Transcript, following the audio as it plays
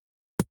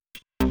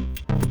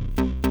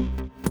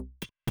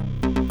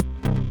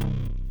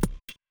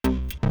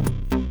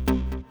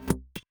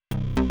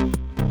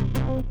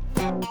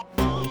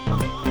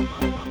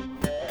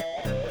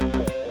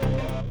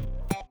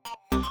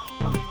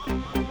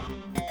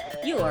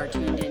You are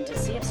tuned into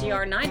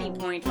CFCR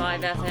 90.5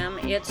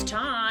 FM. It's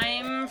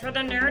time for the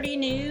nerdy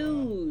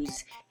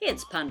news.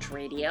 It's Punch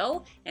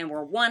Radio, and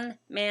we're one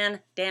man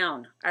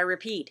down. I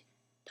repeat,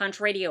 Punch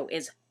Radio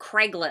is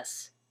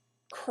Craigless.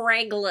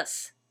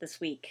 Craigless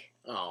this week.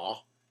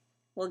 Aw.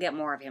 We'll get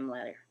more of him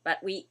later. But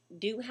we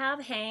do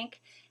have Hank.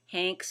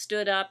 Hank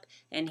stood up,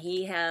 and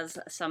he has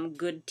some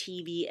good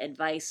TV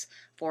advice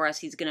for us.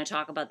 He's going to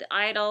talk about The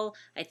Idol,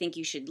 I Think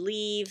You Should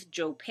Leave,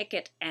 Joe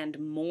Pickett, and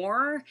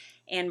more.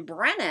 And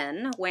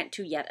Brennan went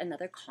to yet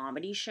another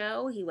comedy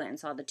show. He went and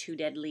saw the Two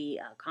Deadly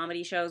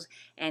comedy shows,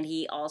 and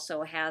he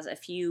also has a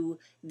few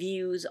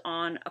views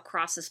on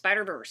Across the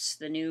Spider-Verse,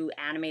 the new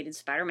animated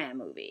Spider-Man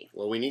movie.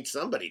 Well, we need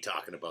somebody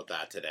talking about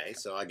that today,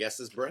 so I guess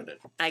it's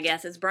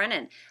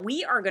Brennan.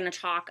 We are going to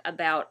talk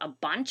about a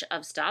bunch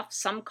of stuff,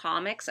 some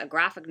comics, a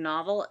graphic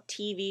novel,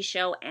 TV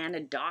show, and a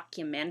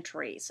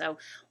documentary. So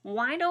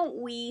why don't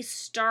we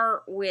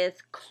start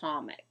with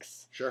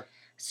comics? Sure.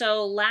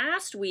 So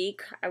last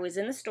week, I was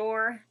in the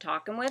store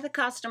talking with a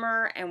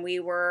customer, and we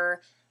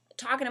were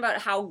talking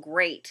about how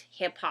great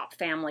Hip Hop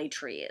Family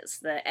Tree is,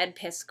 the Ed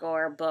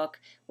Piskor book,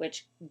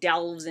 which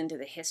delves into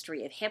the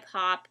history of hip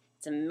hop.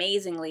 It's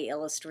amazingly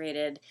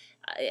illustrated.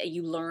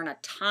 You learn a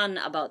ton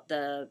about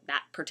that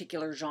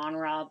particular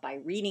genre by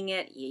reading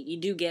it. You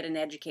do get an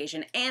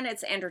education, and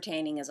it's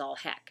entertaining as all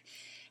heck.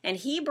 And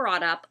he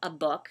brought up a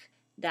book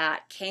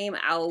that came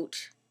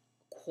out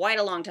quite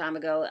a long time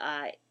ago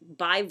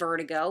by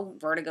Vertigo.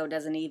 Vertigo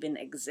doesn't even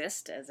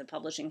exist as a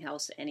publishing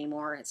house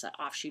anymore. It's an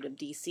offshoot of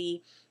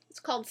DC. It's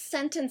called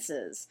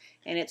Sentences,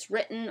 and it's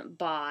written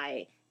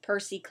by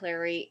Percy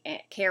Carey,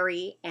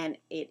 and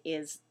it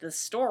is the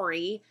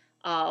story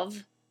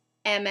of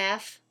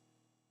M.F.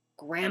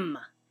 Grimm,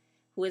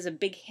 who is a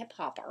big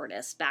hip-hop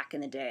artist back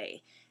in the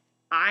day.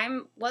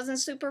 I wasn't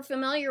super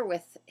familiar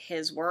with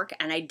his work,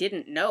 and I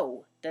didn't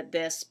know that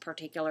this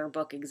particular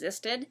book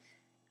existed.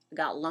 It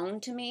got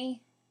loaned to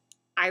me.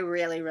 I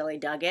really, really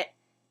dug it.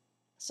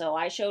 So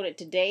I showed it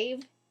to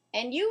Dave,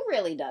 and you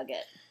really dug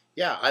it.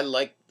 Yeah, I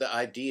like the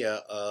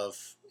idea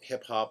of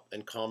hip-hop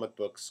and comic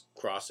books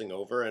crossing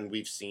over, and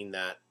we've seen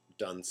that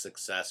done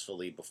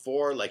successfully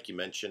before, like you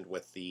mentioned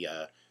with the,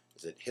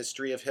 is it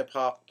History of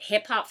Hip-Hop?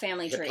 Hip-Hop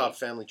Family Tree. Hip-Hop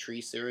Family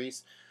Tree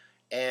series.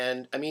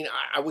 And, I mean,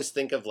 I always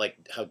think of,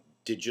 like, how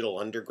Digital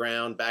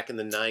Underground back in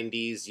the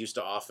 90s used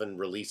to often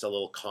release a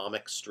little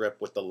comic strip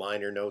with the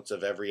liner notes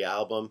of every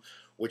album,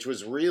 which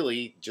was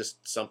really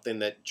just something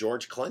that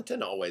George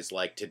Clinton always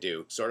liked to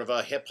do. Sort of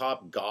a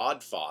hip-hop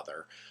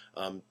godfather,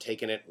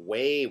 taking it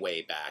way,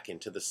 way back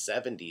into the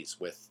 70s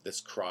with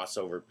this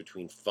crossover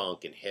between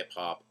funk and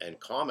hip-hop and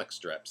comic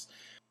strips.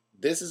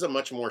 This is a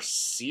much more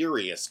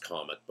serious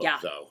comic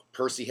book, though.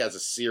 Percy has a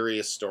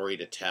serious story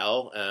to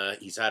tell.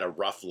 He's had a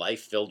rough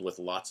life filled with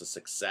lots of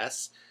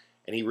success.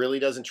 And he really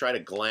doesn't try to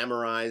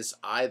glamorize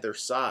either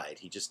side.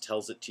 He just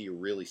tells it to you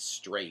really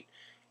straight.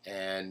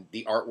 And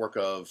the artwork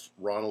of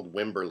Ronald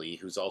Wimberly,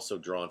 who's also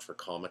drawn for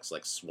comics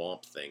like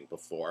Swamp Thing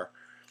before,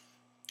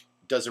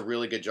 does a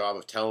really good job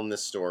of telling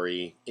this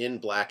story in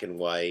black and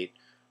white.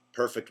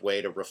 Perfect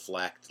way to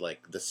reflect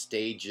like the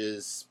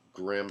stages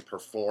Grimm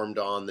performed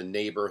on, the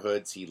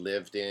neighborhoods he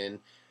lived in,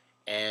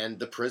 and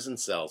the prison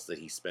cells that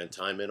he spent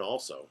time in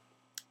also.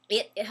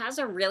 It has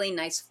a really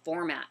nice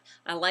format.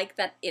 I like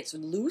that it's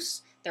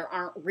loose. There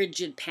aren't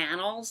rigid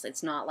panels.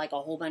 It's not like a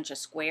whole bunch of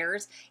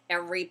squares.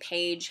 Every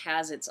page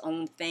has its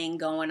own thing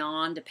going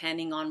on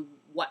depending on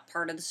what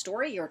part of the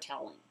story you're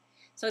telling.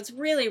 So it's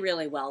really,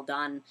 really well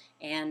done.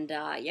 And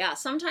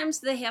sometimes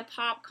the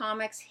hip-hop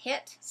comics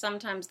hit.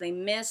 Sometimes they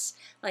miss.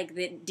 Like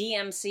the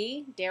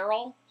DMC,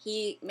 Daryl,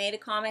 he made a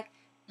comic.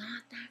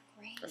 Not that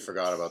great. I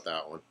forgot about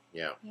that one.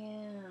 Yeah.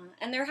 Yeah.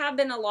 And there have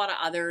been a lot of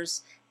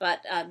others,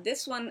 but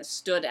this one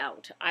stood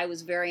out. I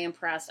was very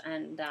impressed,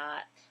 and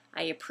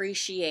I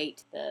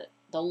appreciate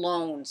the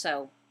loan.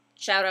 So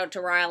shout out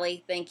to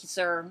Riley. Thank you,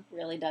 sir.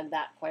 Really dug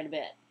that quite a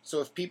bit.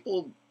 So if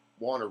people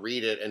want to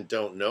read it and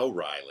don't know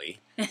Riley,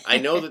 I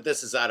know that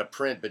this is out of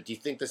print, but do you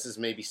think this is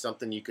maybe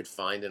something you could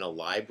find in a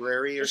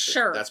library or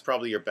something? Sure. That's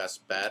probably your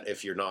best bet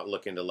if you're not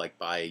looking to like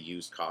buy a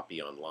used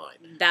copy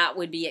online. That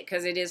would be it,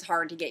 because it is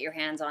hard to get your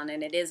hands on,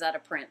 and it is out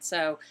of print.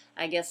 So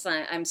I guess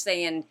I'm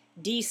saying,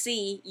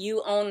 DC,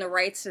 you own the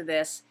rights to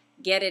this.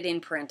 Get it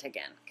in print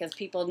again, because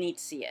people need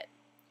to see it.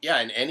 Yeah,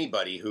 and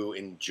anybody who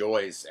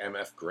enjoys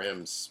M.F.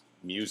 Grimm's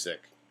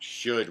music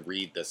should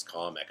read this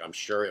comic. I'm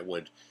sure it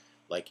would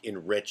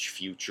enrich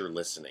future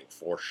listening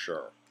for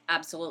sure.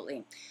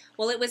 Absolutely.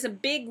 Well, it was a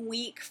big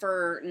week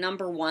for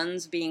number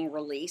ones being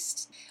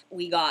released.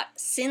 We got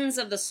Sins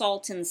of the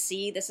Salton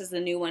Sea. This is the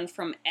new one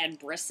from Ed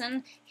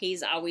Brisson.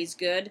 He's always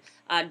good.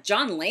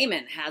 John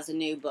Layman has a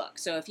new book.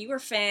 So if you were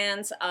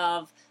fans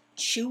of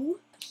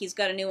Chew, he's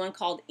got a new one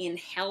called In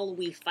Hell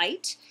We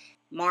Fight.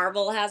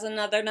 Marvel has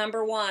another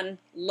number one.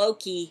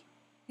 Loki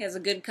has a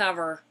good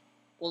cover.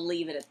 We'll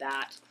leave it at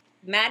that.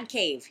 Mad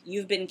Cave,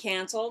 You've Been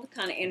Canceled,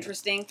 kind of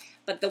interesting.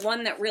 But the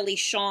one that really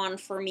shone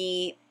for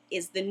me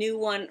is the new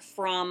one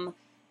from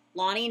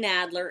Lonnie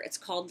Nadler. It's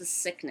called The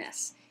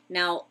Sickness.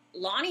 Now,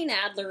 Lonnie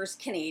Nadler's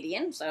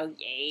Canadian, so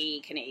yay,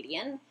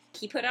 Canadian.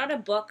 He put out a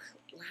book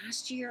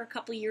last year, a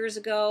couple years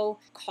ago,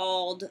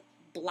 called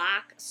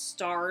Black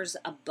Stars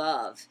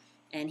Above.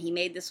 And he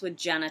made this with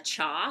Jenna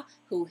Cha,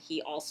 who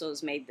he also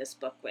has made this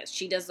book with.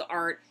 She does the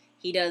art,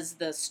 he does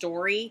the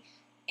story,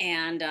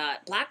 and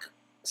Black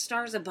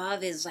Stars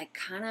Above is like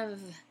kind of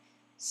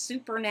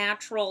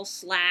supernatural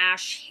 /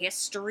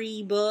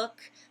 history book.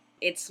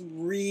 It's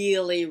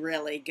really,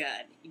 really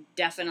good. You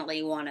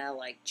definitely want to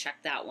check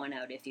that one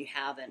out if you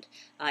haven't.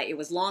 It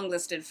was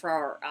longlisted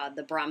for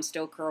the Bram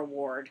Stoker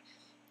Award.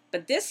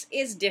 But this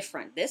is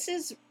different. This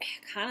is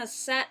kind of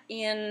set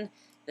in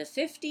the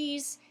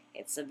 50s.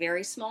 It's a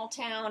very small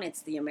town.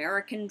 It's the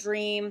American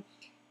dream.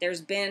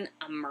 There's been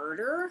a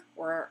murder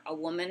where a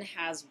woman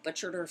has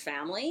butchered her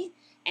family.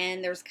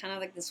 And there's kind of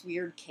like this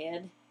weird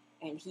kid.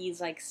 And he's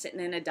like sitting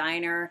in a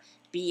diner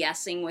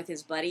BSing with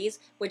his buddies,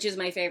 which is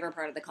my favorite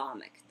part of the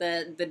comic.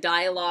 The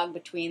dialogue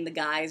between the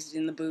guys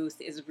in the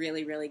booth is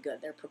really, really good.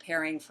 They're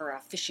preparing for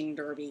a fishing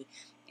derby,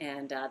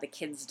 and the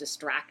kid's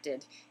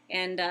distracted.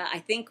 And I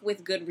think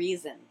with good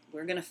reason.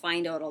 We're going to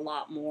find out a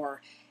lot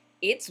more.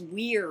 It's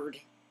weird,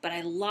 but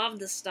I love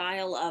the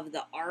style of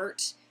the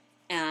art,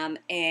 and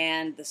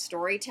the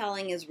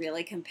storytelling is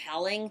really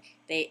compelling.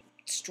 They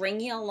string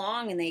you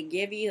along, and they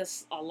give you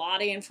a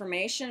lot of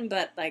information,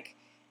 but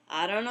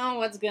I don't know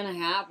what's going to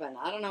happen.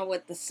 I don't know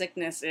what the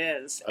sickness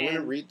is. I'm going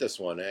to read this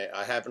one.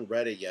 I haven't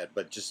read it yet,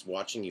 but just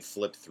watching you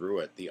flip through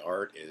it, the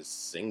art is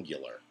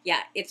singular.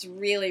 Yeah, it's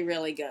really,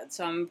 really good.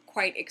 So I'm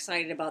quite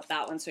excited about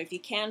that one. So if you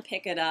can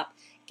pick it up,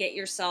 get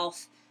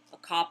yourself a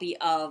copy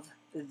of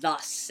The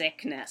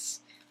Sickness.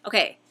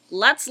 Okay,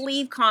 let's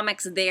leave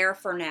comics there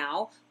for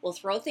now. We'll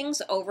throw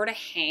things over to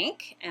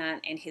Hank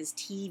and his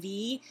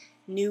TV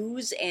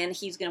news, and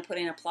he's going to put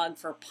in a plug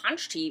for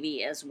Punch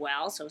TV as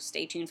well, so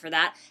stay tuned for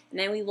that. And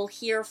then we will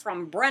hear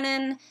from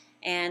Brennan,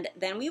 and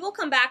then we will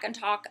come back and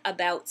talk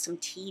about some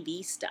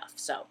TV stuff.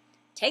 So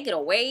take it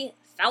away,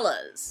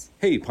 fellas.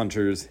 Hey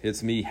Punchers,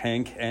 it's me,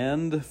 Hank,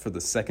 and for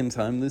the second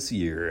time this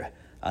year,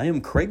 I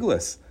am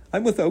Craigless.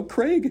 I'm without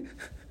Craig.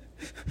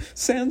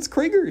 Sans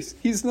Craigers.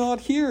 He's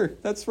not here.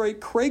 That's right,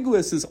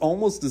 Craigless is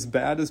almost as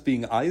bad as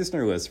being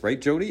Eisnerless,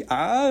 right, Jody?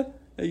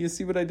 You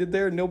see what I did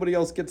there? Nobody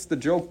else gets the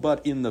joke,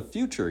 but in the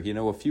future,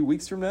 a few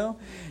weeks from now,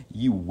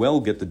 you will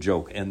get the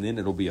joke, and then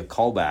it'll be a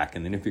callback,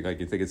 and then if you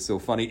think it's so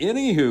funny.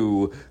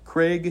 Anywho,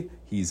 Craig,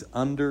 he's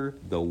under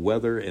the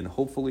weather, and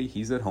hopefully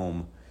he's at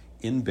home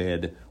in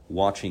bed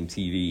watching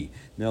TV.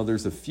 Now,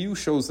 there's a few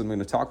shows I'm going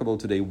to talk about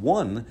today.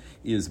 One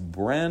is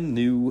brand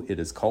new. It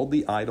is called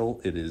The Idol.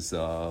 It is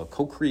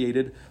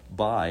co-created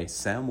by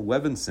Sam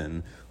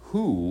Levinson,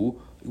 who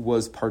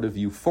was part of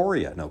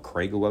Euphoria. Now,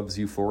 Craig loves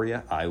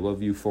Euphoria. I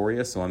love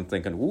Euphoria. So I'm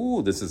thinking,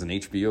 ooh, this is an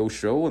HBO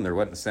show, and they're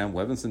letting Sam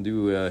Levinson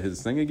do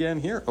his thing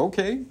again here.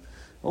 Okay,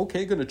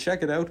 gonna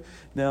check it out.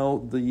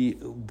 Now, the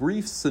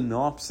brief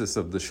synopsis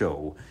of the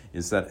show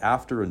is that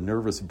after a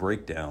nervous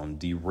breakdown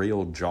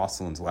derailed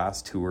Jocelyn's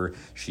last tour,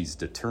 she's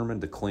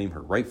determined to claim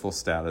her rightful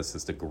status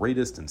as the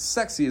greatest and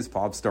sexiest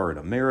pop star in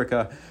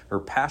America. Her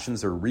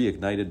passions are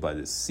reignited by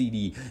this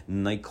seedy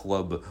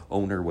nightclub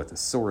owner with a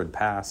sordid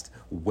past.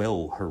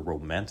 Will her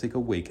romantic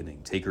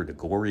awakening take her to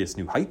glorious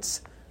new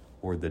heights,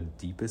 or the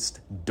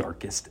deepest,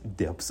 darkest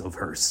depths of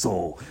her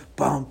soul?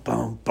 Bum,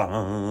 bum,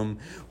 bum.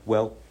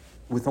 Well,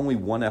 with only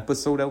one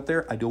episode out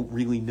there, I don't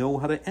really know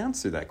how to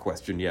answer that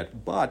question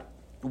yet. But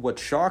what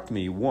shocked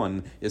me,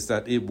 one, is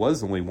that it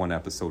was only one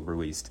episode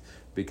released.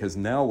 Because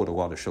now what a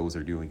lot of shows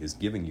are doing is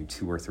giving you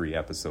 2 or 3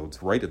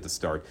 episodes right at the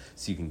start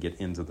so you can get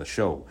into the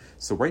show.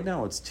 So right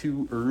now it's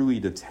too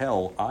early to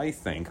tell, I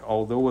think.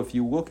 Although if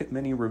you look at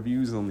many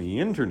reviews on the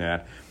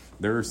internet,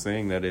 they're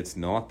saying that it's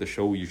not the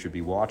show you should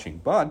be watching.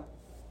 But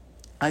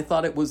I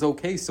thought it was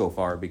okay so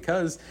far,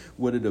 because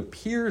what it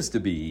appears to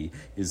be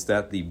is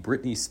that the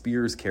Britney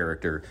Spears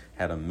character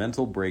had a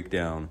mental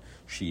breakdown.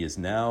 She has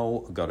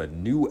now got a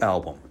new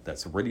album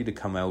that's ready to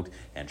come out,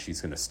 and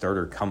she's going to start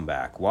her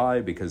comeback. Why?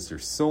 Because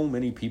there's so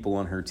many people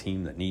on her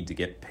team that need to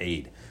get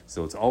paid.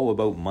 So it's all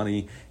about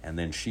money, and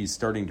then she's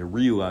starting to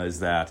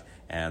realize that,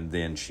 and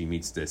then she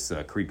meets this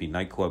creepy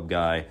nightclub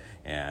guy,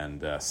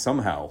 and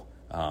somehow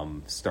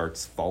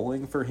starts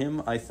falling for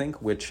him, I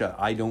think, which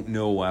I don't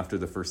know after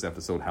the first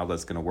episode how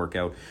that's going to work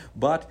out.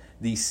 But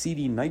the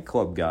seedy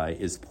nightclub guy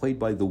is played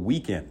by The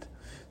Weeknd.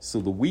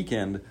 So The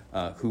Weeknd,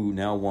 who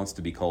now wants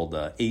to be called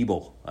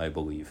Abel, I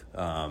believe,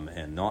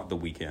 and not The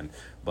Weeknd.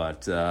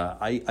 But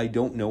I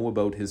don't know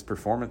about his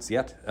performance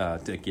yet.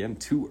 Again,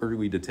 too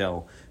early to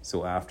tell.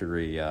 So after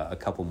a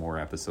couple more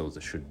episodes,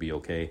 it should be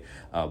okay.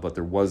 But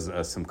there was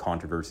some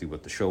controversy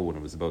with the show when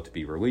it was about to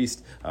be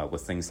released,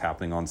 with things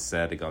happening on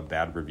set. It got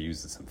bad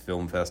reviews at some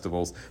film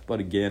festivals. But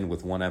again,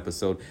 with one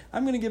episode,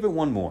 I'm going to give it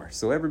one more.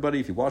 So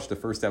everybody, if you watch the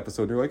first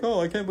episode, you're like,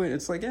 oh, I can't believe it.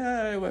 It's like,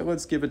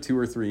 let's give it 2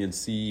 or 3 and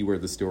see where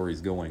the story's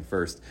going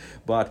first.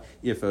 But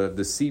if the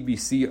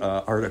CBC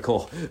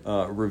article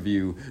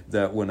review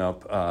that went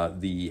up,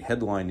 the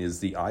headline is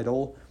The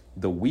Idol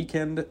The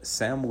Weekend,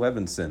 Sam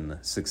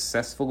Levinson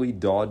successfully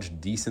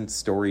dodged decent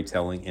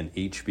storytelling in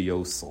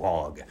HBO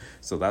slog.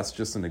 So that's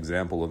just an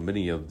example of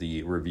many of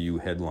the review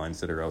headlines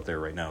that are out there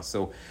right now.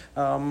 So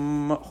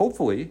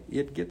hopefully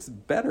it gets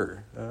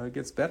better.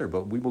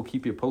 But we will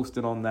keep you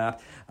posted on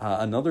that.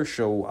 Another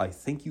show, I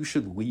Think You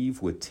Should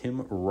Leave with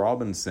Tim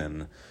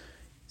Robinson.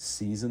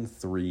 Season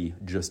 3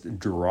 just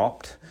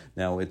dropped.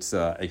 Now, it's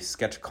a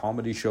sketch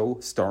comedy show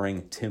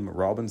starring Tim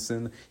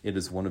Robinson. It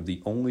is one of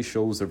the only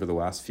shows over the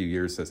last few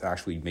years that's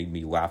actually made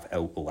me laugh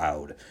out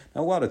loud.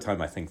 Now, a lot of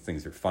time I think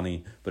things are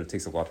funny, but it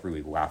takes a lot to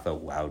really laugh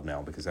out loud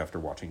now, because after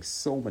watching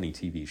so many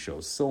TV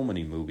shows, so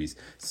many movies,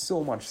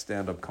 so much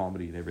stand-up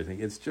comedy and everything,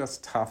 it's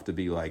just tough to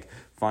be like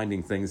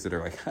finding things that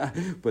are like,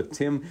 but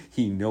Tim,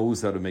 he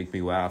knows how to make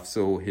me laugh.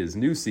 So his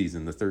new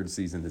season, the 3rd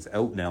season, is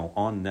out now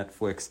on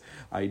Netflix.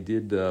 I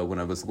did, when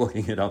I was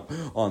looking it up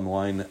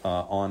online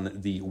on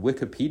the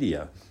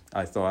Wikipedia,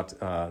 I thought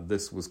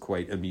this was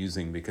quite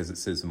amusing, because it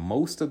says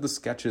most of the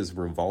sketches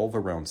revolve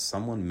around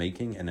someone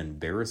making an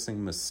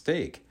embarrassing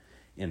mistake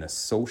in a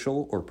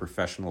social or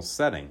professional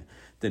setting,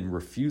 then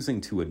refusing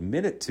to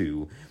admit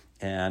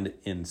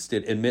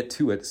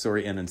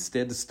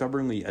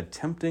stubbornly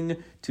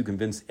attempting to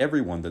convince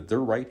everyone that they're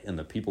right and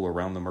the people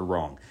around them are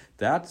wrong.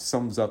 That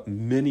sums up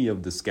many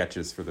of the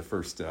sketches for the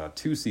first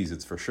 2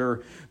 seasons for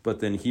sure. But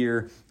then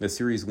here, the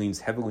series leans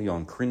heavily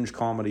on cringe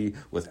comedy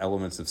with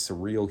elements of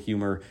surreal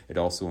humor. It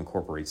also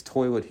incorporates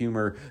toilet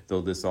humor,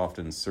 though this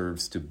often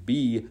serves to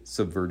be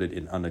subverted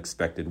in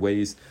unexpected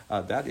ways.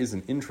 That is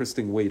an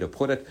interesting way to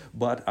put it,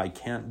 but I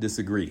can't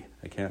disagree.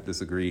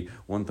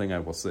 One thing I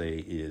will say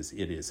is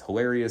it is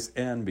hilarious,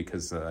 and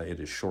because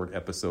it is short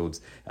episodes,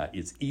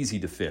 it's easy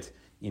to fit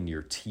in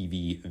your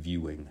TV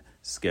viewing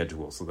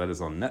schedule. So that is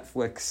on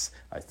Netflix.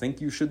 I Think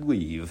You Should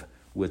Leave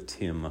with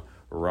Tim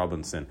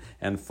Robinson.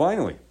 And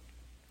finally,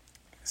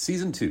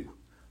 season 2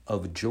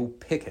 of Joe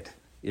Pickett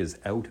is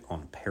out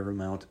on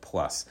Paramount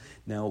Plus.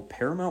 Now,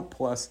 Paramount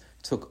Plus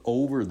took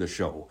over the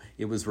show.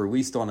 It was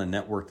released on a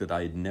network that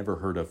I had never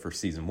heard of for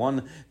season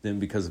 1. Then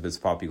because of its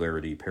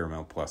popularity,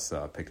 Paramount Plus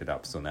picked it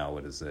up. So now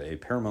it is a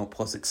Paramount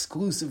Plus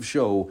exclusive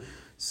show.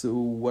 So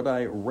what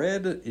I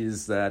read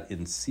is that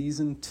in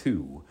season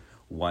 2,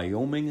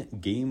 Wyoming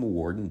game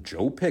warden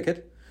Joe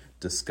Pickett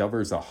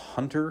discovers a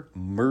hunter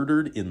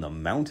murdered in the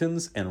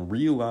mountains and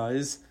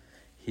realizes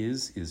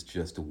his is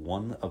just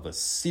one of a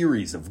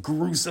series of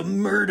gruesome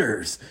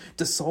murders.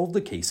 To solve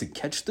the case and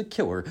catch the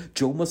killer,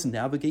 Joe must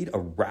navigate a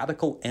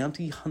radical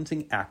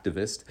anti-hunting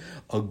activist,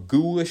 a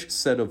ghoulish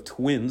set of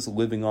twins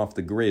living off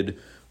the grid,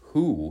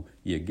 who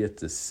you get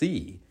to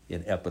see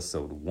in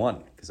episode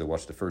 1, because I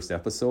watched the first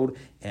episode,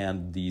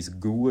 and these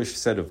ghoulish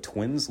set of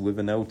twins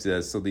living out,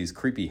 so these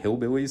creepy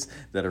hillbillies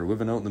that are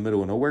living out in the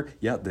middle of nowhere,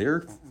 yeah,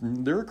 they're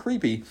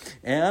creepy,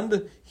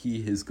 and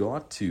he has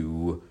got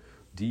to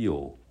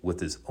deal with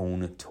his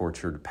own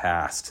tortured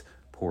past.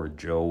 Poor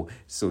Joe.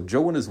 So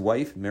Joe and his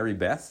wife, Mary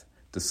Beth,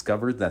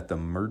 discovered that the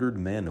murdered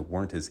men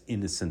weren't as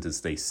innocent as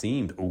they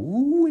seemed.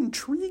 Ooh,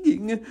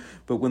 intriguing.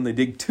 But when they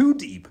dig too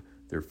deep,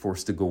 they're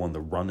forced to go on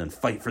the run and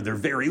fight for their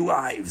very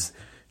lives.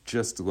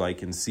 Just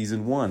like in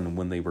season 1,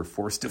 when they were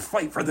forced to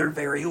fight for their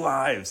very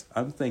lives.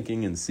 I'm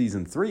thinking in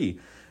season 3,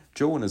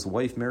 Joe and his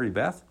wife, Mary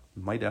Beth,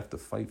 might have to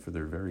fight for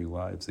their very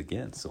lives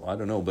again. So I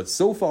don't know. But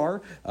so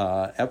far,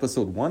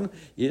 episode 1,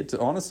 it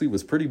honestly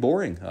was pretty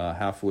boring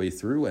halfway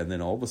through. And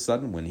then all of a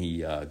sudden, when he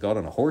got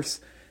on a horse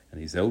and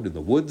he's out in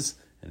the woods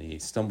and he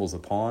stumbles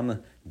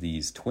upon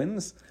these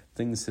twins,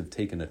 things have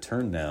taken a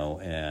turn now,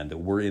 and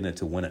we're in it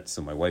to win it.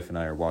 So my wife and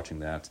I are watching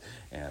that,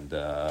 and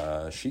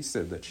she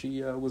said that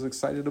she was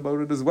excited about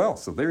it as well.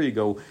 So there you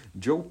go,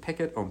 Joe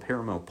Pickett on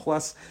Paramount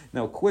Plus.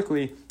 Now,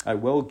 quickly, I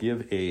will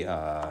give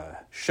a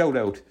shout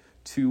out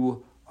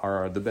to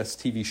the best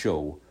TV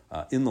show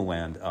in the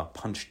land,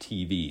 Punch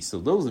TV. So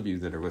those of you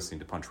that are listening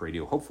to Punch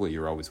Radio, hopefully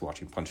you're always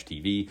watching Punch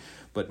TV.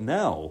 But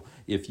now,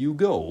 if you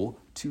go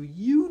to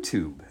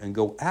YouTube and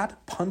go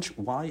at Punch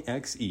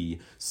YXE,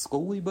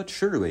 slowly but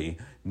surely,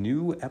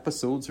 new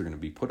episodes are going to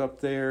be put up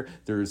there.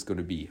 There's going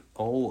to be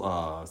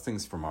all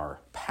things from our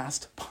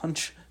past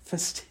Punch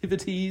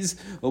festivities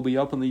will be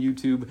up on the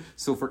YouTube.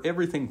 So for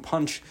everything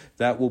Punch,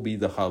 that will be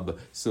the hub.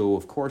 So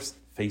of course,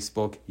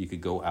 Facebook, you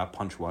could go at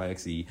Punch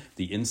YXE.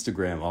 The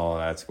Instagram,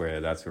 that's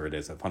where it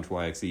is, at Punch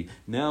YXE.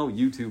 Now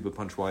YouTube at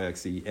Punch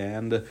YXE,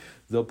 and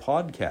the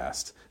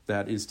podcast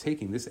that is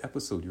taking this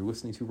episode you're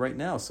listening to right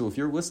now. So if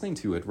you're listening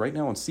to it right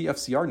now on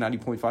CFCR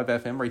 90.5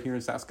 FM right here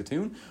in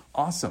Saskatoon,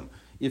 awesome.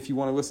 If you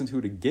want to listen to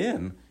it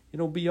again,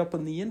 it'll be up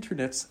on the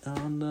internets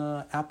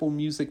on Apple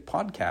Music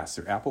Podcasts,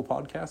 or Apple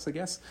Podcasts, I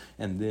guess,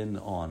 and then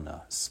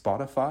on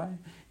Spotify.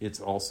 It's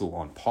also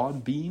on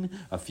Podbean,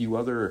 a few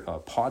other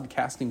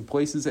podcasting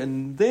places,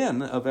 and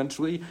then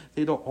eventually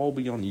it'll all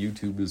be on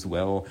YouTube as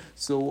well.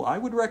 So I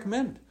would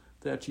recommend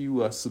that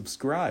you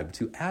subscribe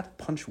to at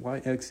Punch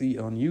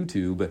YXE on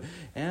YouTube,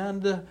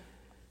 and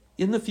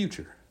in the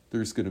future,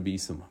 there's going to be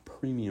some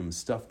premium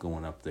stuff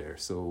going up there.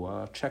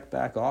 So check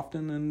back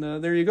often,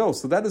 and there you go.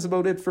 So that is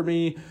about it for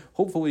me.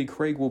 Hopefully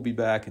Craig will be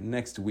back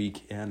next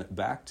week, and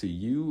back to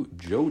you,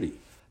 Jody.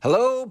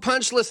 Hello,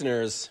 Punch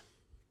listeners.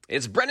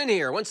 It's Brennan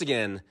here once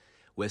again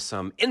with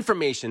some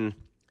information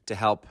to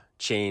help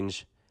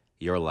change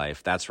your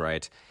life. That's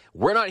right.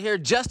 We're not here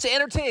just to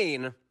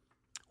entertain.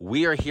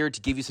 We are here to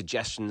give you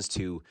suggestions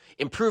to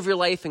improve your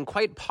life and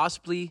quite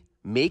possibly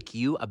make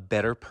you a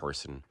better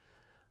person.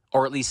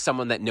 Or at least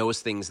someone that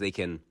knows things they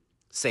can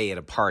say at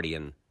a party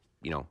and,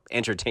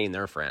 entertain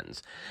their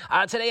friends.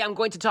 Today I'm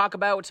going to talk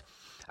about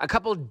a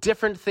couple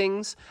different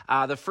things.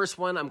 The first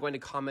one I'm going to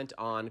comment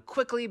on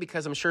quickly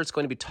because I'm sure it's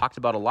going to be talked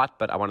about a lot,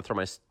 but I want to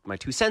throw my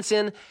 2 cents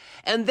in.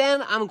 And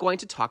then I'm going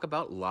to talk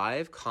about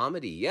live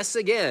comedy. Yes,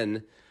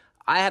 again,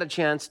 I had a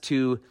chance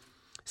to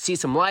see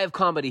some live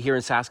comedy here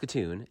in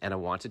Saskatoon, and I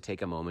want to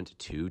take a moment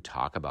to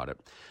talk about it.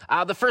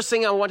 The first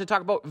thing I want to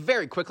talk about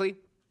very quickly,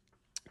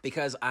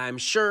 because I'm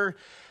sure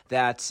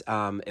that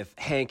if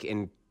Hank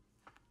and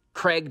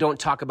Craig don't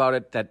talk about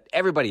it, that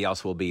everybody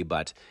else will be,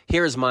 but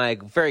here's my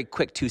very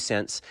quick 2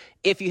 cents.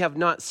 If you have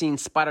not seen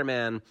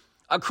Spider-Man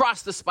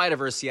Across the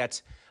Spider-Verse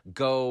yet,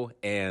 go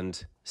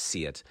and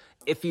see it.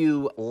 If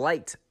you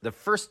liked the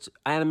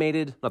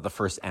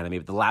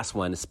last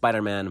one,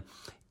 Spider-Man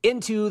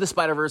Into the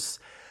Spider-Verse,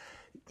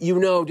 you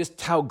know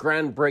just how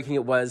groundbreaking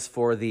it was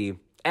for the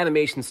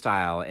animation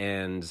style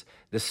and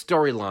the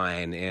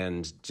storyline,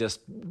 and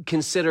just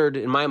considered,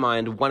 in my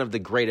mind, one of the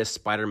greatest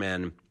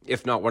Spider-Man,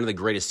 if not one of the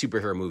greatest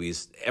superhero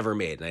movies ever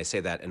made, and I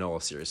say that in all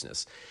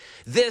seriousness.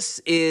 This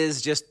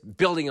is just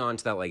building on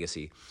to that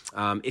legacy.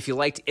 If you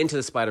liked Into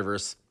the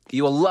Spider-Verse,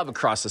 you will love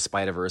Across the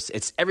Spider-Verse.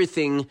 It's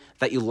everything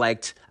that you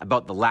liked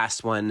about the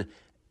last one,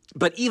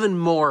 but even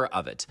more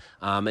of it,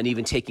 and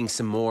even taking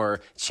some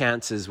more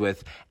chances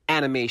with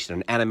animation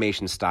and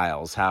animation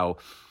styles, how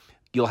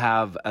you'll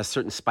have a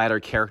certain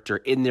spider character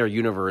in their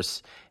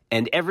universe,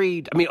 and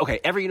every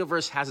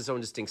universe has its own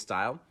distinct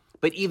style,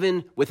 but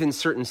even within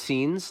certain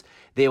scenes,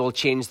 they will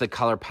change the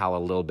color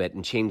palette a little bit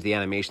and change the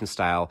animation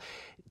style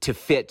to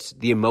fit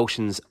the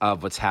emotions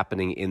of what's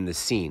happening in the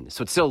scene.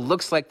 So it still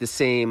looks like the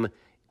same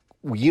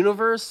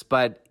universe,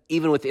 but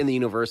even within the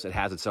universe, it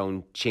has its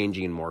own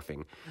changing and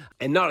morphing.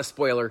 And not a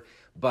spoiler,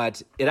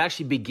 but it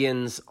actually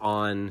begins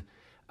on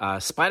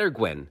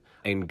Spider-Gwen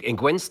and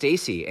Gwen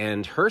Stacy,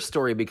 and her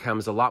story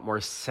becomes a lot more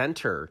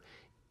center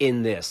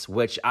in this,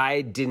 which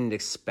I didn't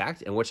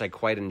expect and which I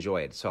quite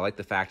enjoyed. So I like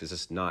the fact it's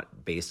just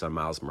not based on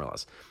Miles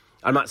Morales.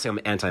 I'm not saying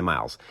I'm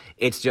anti-Miles.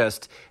 It's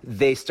just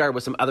they start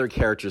with some other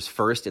characters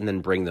first and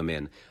then bring them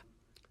in.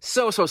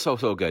 So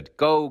good.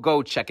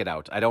 Go check it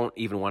out. I don't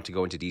even want to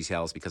go into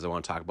details because I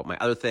want to talk about my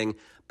other thing,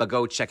 but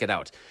go check it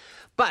out.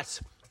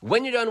 But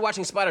when you're done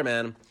watching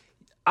Spider-Man,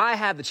 I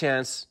had the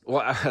chance,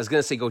 well, I was going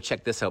to say go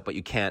check this out, but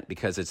you can't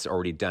because it's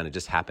already done. It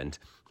just happened.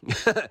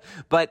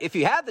 But if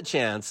you had the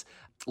chance,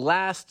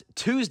 last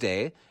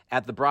Tuesday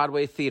at the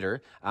Broadway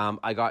Theater,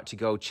 I got to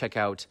go check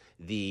out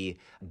the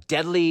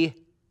Deadly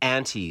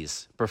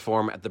Aunties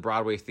perform at the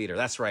Broadway Theater.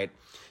 That's right.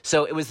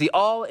 So it was the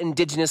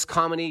all-Indigenous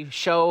comedy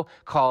show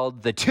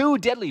called The Two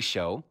Deadly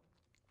Show,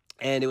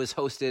 and it was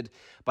hosted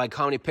by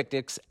Comedy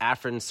Picnic's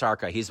Afrin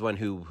Sarka. He's the one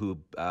who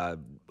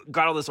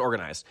got all this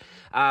organized.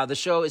 The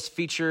show is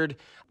featured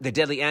the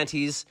Deadly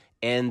Aunties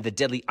and the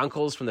Deadly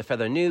Uncles from the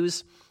Feather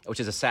News, which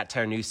is a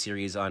satire news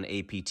series on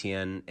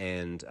APTN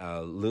and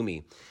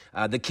Lumi.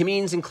 The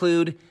comedians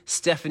include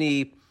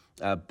Stephanie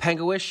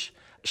Pengawish,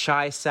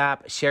 Shai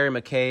Sapp, Sherry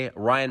McKay,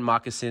 Ryan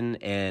Moccasin,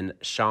 and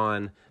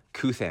Sean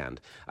Kuthand.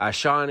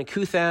 Sean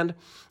Kuthand,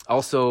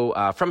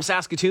 also from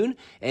Saskatoon,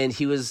 and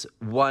he was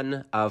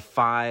one of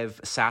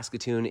 5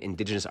 Saskatoon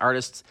Indigenous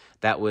artists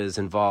that was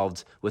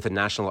involved with the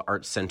National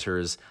Arts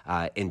Centre's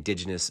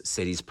Indigenous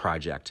Cities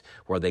Project,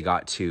 where they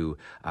got to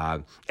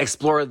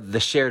explore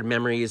the shared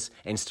memories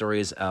and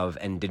stories of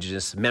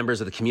Indigenous members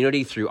of the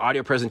community through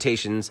audio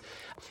presentations,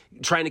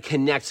 trying to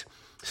connect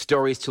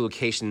stories to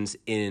locations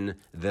in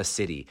the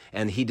city.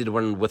 And he did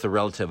one with a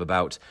relative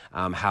about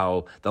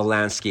how the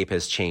landscape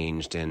has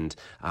changed and,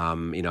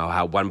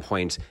 how at one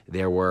point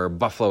there were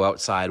buffalo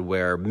outside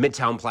where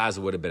Midtown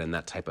Plaza would have been and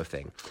that type of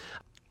thing.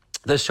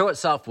 The show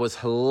itself was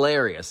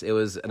hilarious. It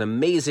was an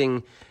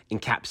amazing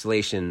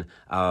encapsulation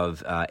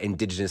of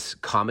Indigenous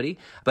comedy,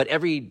 but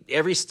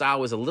every style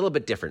was a little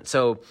bit different.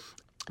 So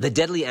the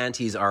Deadly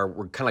Aunties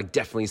were kind of like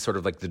definitely sort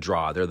of like the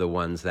draw. They're the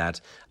ones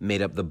that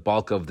made up the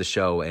bulk of the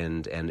show,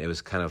 and it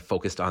was kind of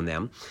focused on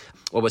them.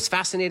 What was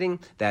fascinating,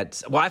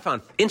 I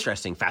found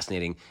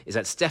fascinating, is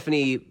that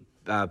Stephanie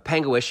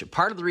Pengawish,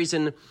 part of the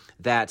reason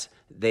that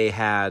they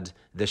had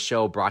the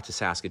show brought to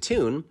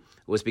Saskatoon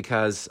was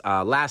because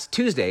last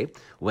Tuesday,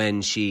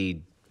 when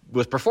she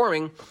was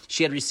performing,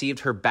 she had received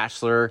her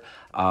Bachelor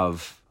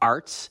of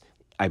Arts,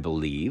 I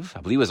believe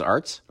it was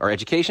arts or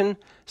education.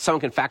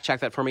 Someone can fact check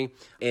that for me,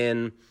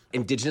 in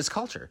Indigenous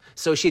culture.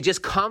 So she had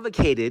just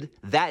convocated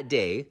that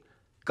day,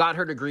 got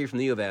her degree from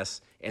the U of S,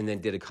 and then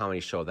did a comedy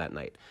show that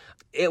night.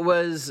 It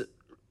was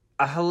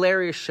a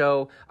hilarious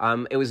show.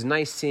 It was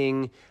nice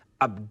seeing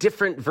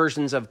different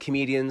versions of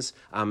comedians.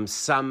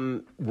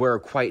 Some were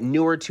quite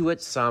newer to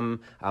it.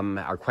 Some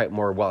are quite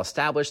more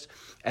well-established.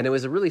 And it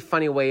was a really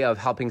funny way of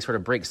helping sort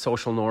of break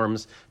social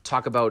norms,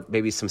 talk about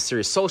maybe some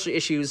serious social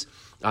issues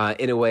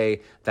in a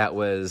way that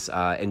was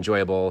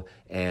enjoyable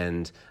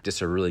and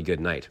just a really good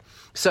night.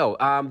 So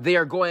they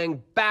are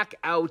going back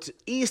out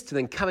east and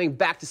then coming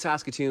back to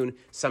Saskatoon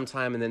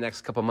sometime in the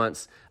next couple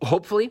months.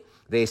 Hopefully,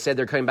 they said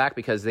they're coming back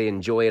because they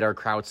enjoyed our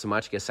crowd so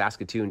much because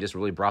Saskatoon just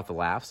really brought the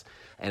laughs.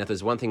 And if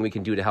there's one thing we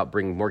can do to help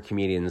bring more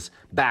comedians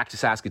back to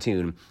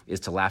Saskatoon is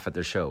to laugh at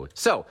their show.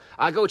 So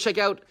go check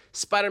out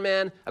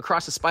Spider-Man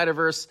Across the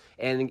Spider-Verse.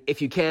 And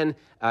if you can,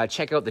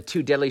 check out the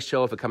Two Deadly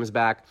show if it comes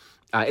back.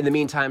 In the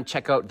meantime,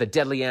 check out the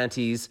Deadly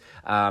Aunties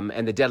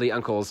and the Deadly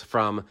Uncles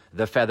from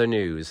the Feather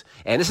News.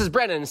 And this is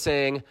Brennan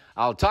saying,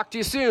 I'll talk to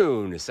you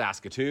soon,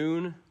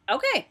 Saskatoon.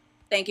 Okay,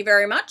 thank you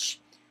very much.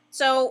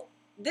 So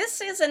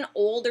this is an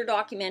older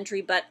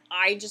documentary, but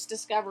I just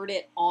discovered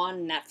it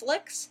on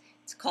Netflix.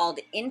 It's called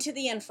Into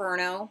the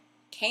Inferno.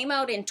 Came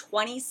out in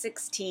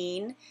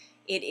 2016.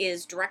 It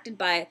is directed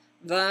by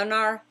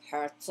Werner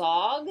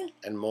Herzog.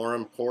 And more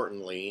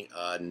importantly,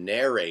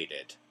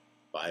 narrated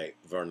by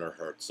Werner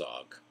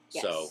Herzog.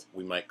 Yes. So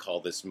we might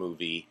call this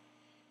movie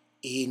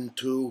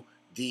Into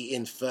the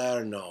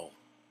Inferno.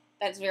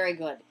 That's very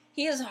good.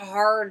 He is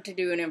hard to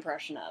do an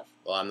impression of.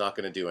 Well, I'm not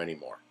going to do any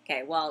more.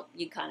 Okay, well,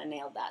 you kind of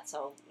nailed that,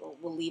 so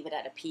we'll leave it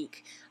at a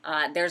peak.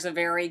 There's a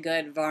very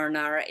good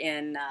Werner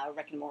in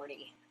Rick and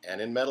Morty.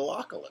 And in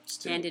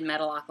Metalocalypse, too. And in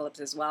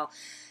Metalocalypse as well.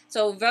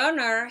 So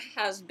Werner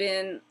has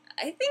been,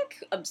 I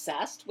think,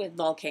 obsessed with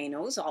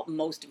volcanoes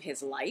most of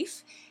his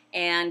life.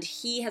 And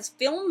he has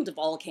filmed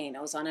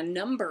volcanoes on a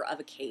number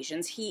of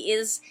occasions. He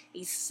is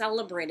a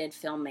celebrated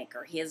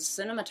filmmaker. His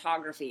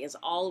cinematography is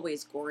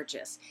always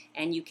gorgeous.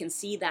 And you can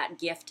see that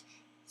gift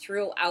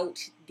throughout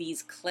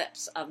these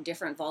clips of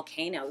different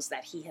volcanoes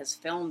that he has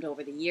filmed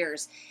over the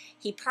years.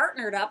 He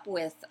partnered up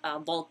with a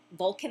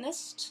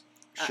volcanist.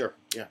 Sure,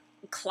 yeah.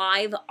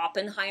 Clive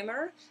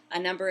Oppenheimer a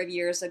number of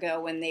years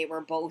ago when they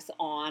were both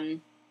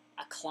on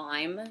a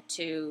climb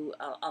to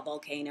a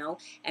volcano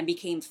and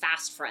became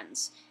fast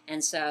friends.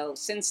 And so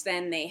since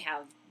then they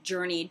have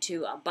journeyed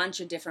to a bunch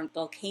of different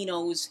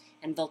volcanoes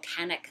and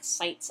volcanic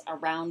sites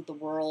around the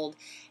world,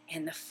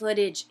 and the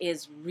footage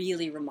is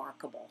really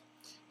remarkable.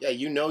 Yeah,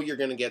 you know you're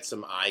going to get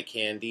some eye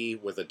candy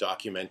with a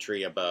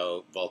documentary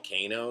about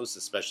volcanoes,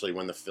 especially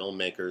when the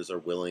filmmakers are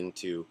willing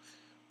to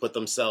put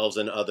themselves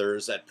and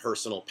others at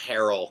personal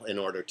peril in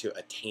order to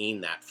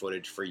attain that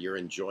footage for your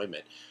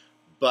enjoyment.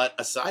 But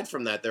aside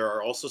from that, there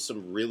are also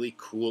some really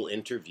cool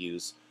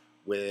interviews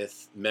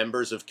with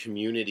members of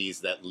communities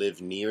that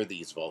live near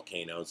these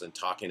volcanoes and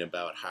talking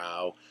about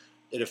how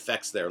it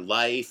affects their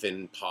life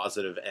in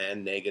positive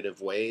and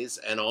negative ways,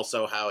 and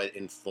also how it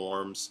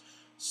informs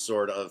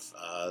sort of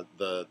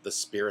the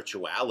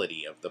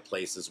spirituality of the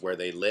places where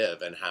they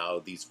live, and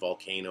how these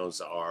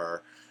volcanoes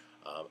are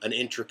an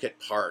intricate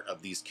part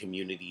of these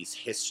communities'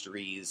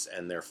 histories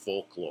and their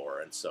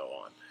folklore and so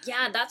on.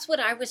 Yeah, that's what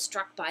I was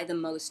struck by the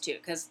most too,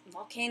 because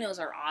volcanoes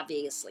are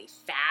obviously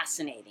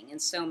fascinating in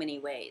so many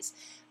ways.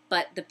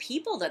 But the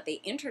people that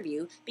they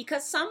interview,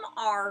 because some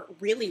are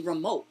really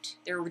remote,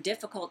 they're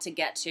difficult to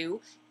get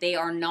to, they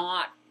are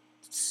not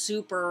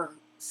super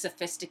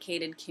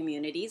sophisticated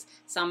communities,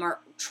 some are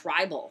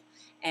tribal.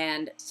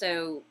 And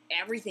so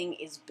everything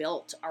is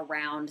built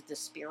around the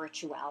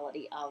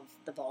spirituality of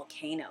the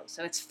volcano.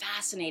 So it's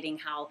fascinating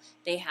how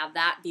they have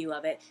that view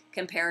of it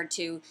compared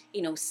to,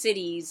 you know,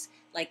 cities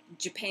like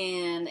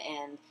Japan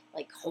and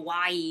like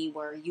Hawaii,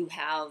 where you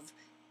have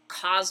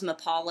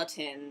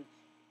cosmopolitan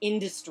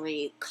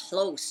industry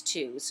close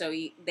to. So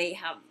they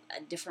have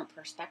a different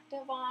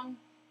perspective on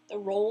the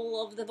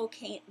role of the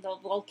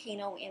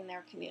volcano in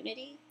their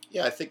community.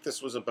 Yeah, I think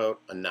this was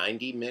about a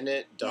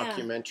 90-minute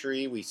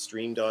documentary. We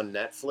streamed on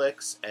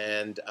Netflix,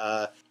 and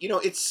you know,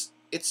 it's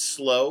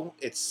slow,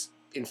 it's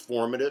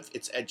informative,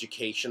 it's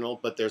educational,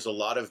 but there's a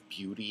lot of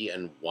beauty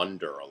and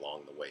wonder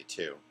along the way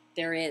too.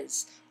 There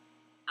is.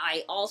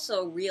 I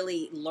also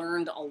really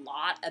learned a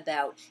lot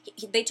about.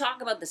 They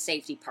talk about the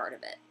safety part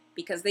of it,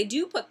 because they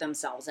do put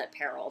themselves at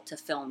peril to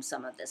film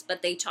some of this,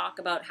 but they talk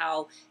about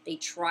how they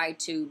try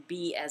to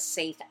be as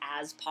safe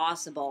as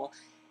possible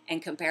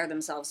and compare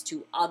themselves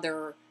to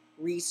other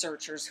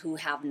researchers who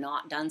have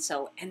not done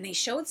so. And they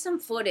showed some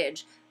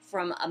footage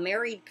from a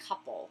married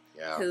couple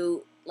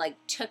who like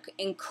took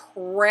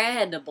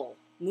incredible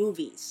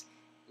movies,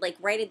 like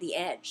right at the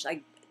edge.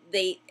 Like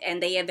they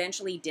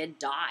eventually did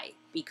die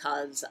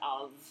because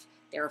of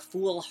their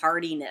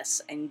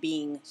foolhardiness and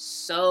being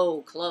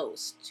so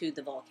close to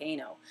the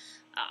volcano.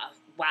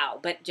 Wow,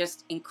 but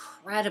just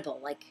incredible.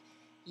 Like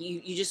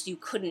you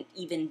couldn't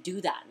even do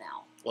that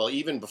now. Well,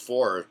 even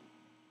before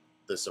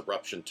this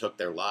eruption took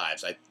their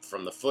lives,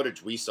 from the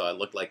footage we saw, it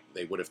looked like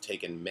they would have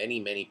taken many,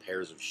 many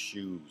pairs of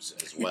shoes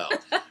as well,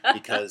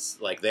 because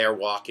like they're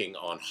walking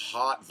on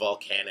hot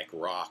volcanic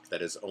rock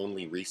that has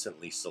only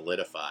recently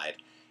solidified.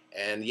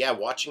 And yeah,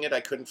 watching it,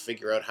 I couldn't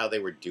figure out how they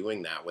were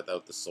doing that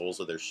without the soles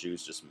of their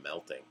shoes just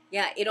melting.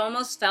 Yeah, it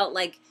almost felt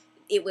like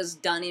it was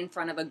done in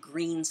front of a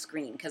green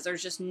screen, because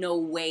there's just no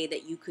way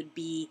that you could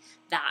be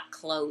that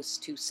close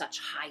to such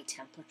high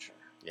temperature.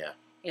 Yeah.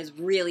 Is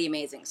really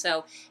amazing.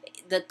 So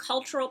the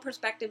cultural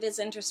perspective is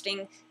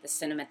interesting. The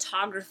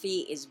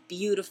cinematography is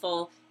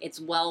beautiful.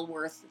 It's well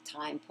worth the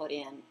time put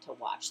in to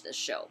watch this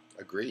show.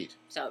 Agreed.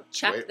 So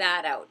check Great.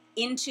 that out.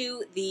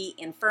 Into the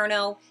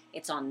Inferno.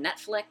 It's on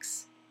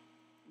Netflix.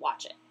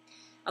 Watch it.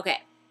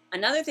 Okay.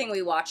 Another thing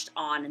we watched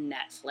on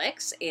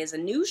Netflix is a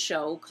new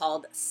show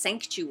called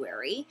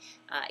Sanctuary.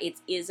 It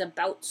is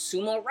about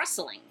sumo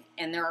wrestling,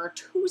 and there are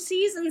 2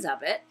 seasons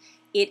of it.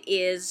 It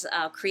is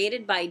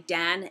created by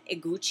Dan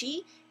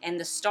Iguchi, and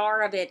the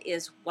star of it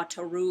is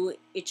Wataru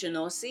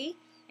Ichinoshi,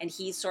 and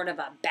he's sort of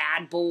a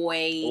bad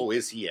boy. Oh,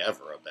 is he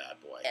ever a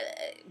bad boy?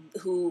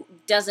 Who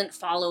doesn't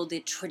follow the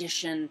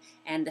tradition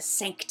and the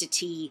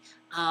sanctity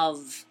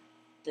of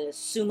the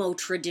sumo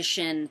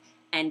tradition,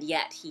 and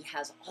yet he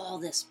has all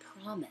this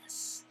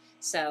promise.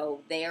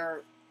 So they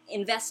are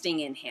investing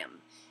in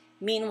him.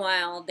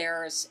 Meanwhile,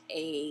 there's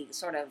a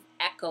sort of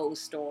echo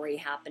story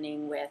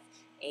happening with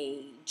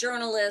a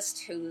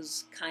journalist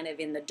who's kind of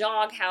in the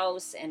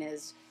doghouse and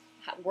is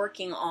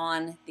working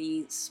on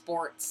the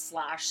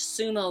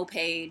sports/sumo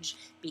page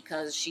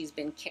because she's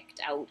been kicked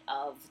out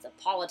of the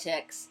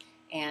politics,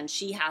 and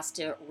she has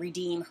to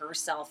redeem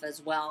herself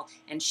as well.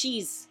 And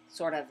she's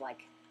sort of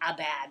like a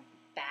bad,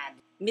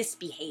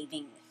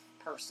 misbehaving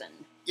person.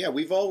 Yeah,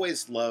 we've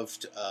always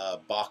loved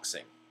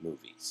boxing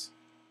movies.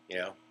 You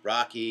know,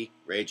 Rocky,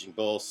 Raging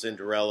Bull,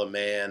 Cinderella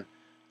Man,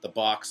 The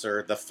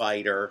Boxer, The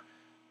Fighter.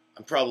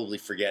 I'm probably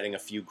forgetting a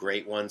few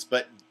great ones,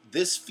 but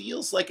this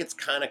feels like it's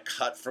kind of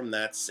cut from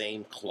that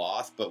same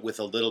cloth, but with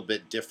a little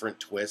bit different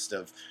twist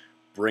of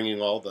bringing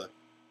all the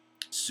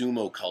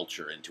sumo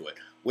culture into it,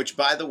 which,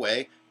 by the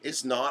way,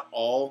 is not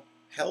all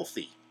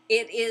healthy.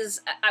 It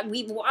is,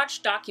 we've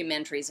watched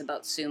documentaries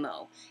about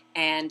sumo,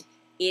 and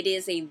it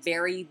is a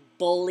very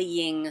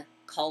bullying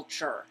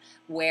culture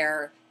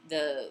where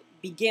the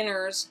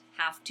beginners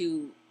have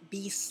to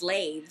be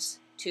slaves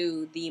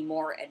to the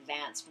more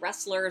advanced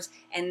wrestlers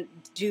and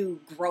do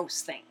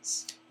gross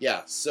things.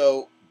 Yeah,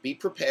 so be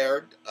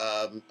prepared.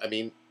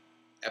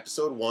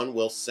 Episode 1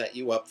 will set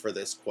you up for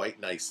this quite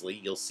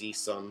nicely. You'll see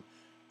some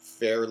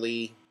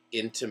fairly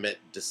intimate,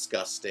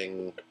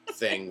 disgusting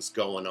things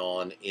going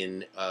on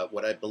in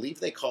what I believe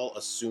they call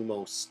a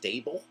sumo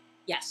stable.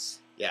 Yes.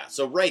 Yeah,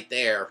 so right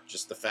there,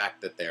 just the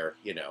fact that they're,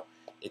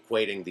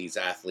 equating these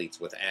athletes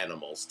with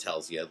animals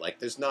tells you, like,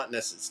 it's not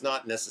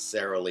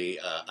necessarily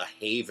a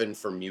haven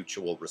for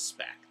mutual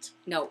respect.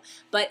 No,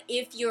 but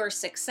if you're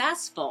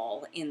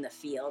successful in the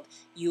field,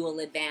 you will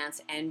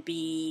advance and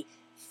be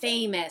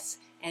famous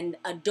and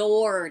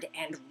adored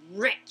and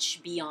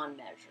rich beyond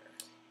measure.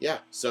 Yeah,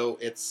 so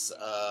it's,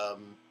 a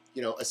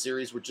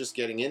series we're just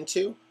getting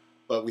into,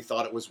 but we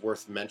thought it was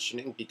worth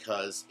mentioning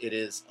because it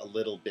is a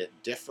little bit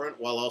different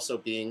while also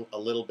being a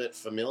little bit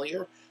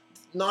familiar.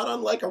 Not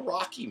unlike a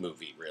Rocky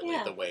movie, really,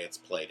 Yeah. the way it's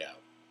played out.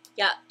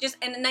 Yeah,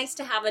 and nice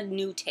to have a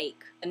new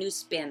take, a new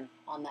spin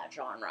on that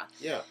genre.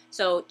 Yeah.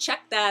 So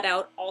check that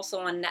out, also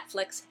on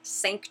Netflix,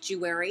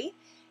 Sanctuary.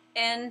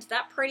 And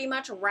that pretty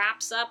much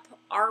wraps up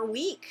our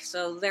week.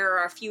 So there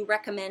are a few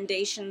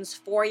recommendations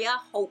for you.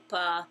 Hope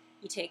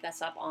you take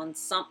us up on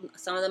some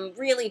of them.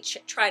 Really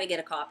try to get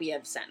a copy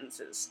of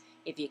Sentences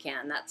if you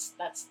can. That's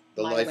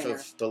The my winner.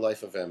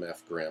 Life of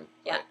M.F. Grimm.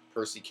 Yeah. By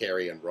Percy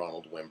Carey and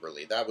Ronald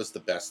Wimberly. That was the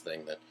best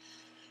thing that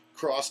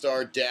crossed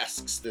our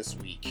desks this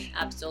week.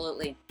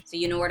 Absolutely. So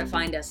you know where to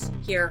find us.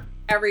 Here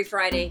every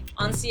Friday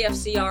on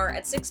CFCR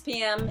at 6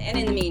 p.m. And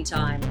in the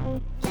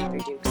meantime, keep your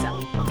dukes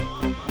up.